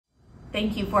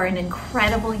Thank you for an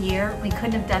incredible year. We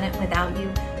couldn't have done it without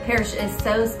you. Parish is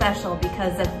so special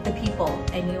because of the people,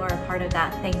 and you are a part of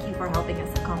that. Thank you for helping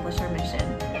us accomplish our mission.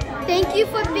 Thank you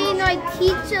for being our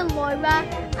teacher, Laura.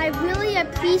 I really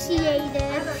appreciate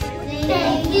it.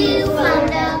 Thank you,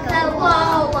 Wanda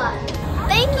Kawawa.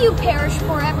 Thank you, Parish,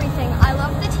 for everything. I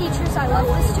love the teachers, I love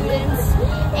the students,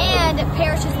 and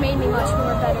Parish has made me much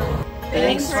more better.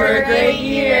 Thanks for a great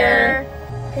year.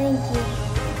 Thank you.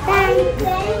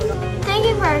 Thank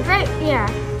you for a great year.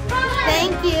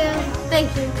 Thank you.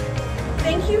 Thank you.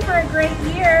 Thank you for a great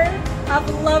year. I've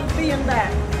loved being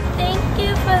back. Thank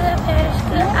you for the Parish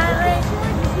School Island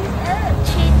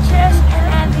teachers and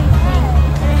everything.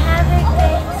 And have a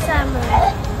great summer.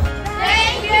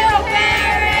 Thank you,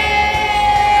 Paris!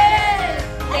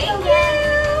 Thank you.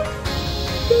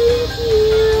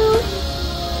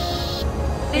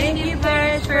 Thank you,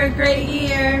 Paris, for a great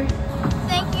year.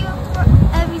 Thank you for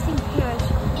everything, Parish,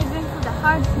 even for the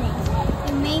hard things.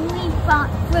 You made me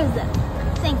fought for them.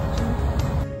 Thank you.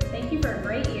 Thank you for a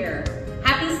great year.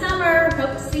 Happy summer.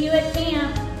 Hope to see you at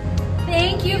camp.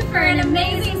 Thank you for an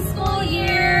amazing school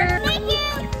year.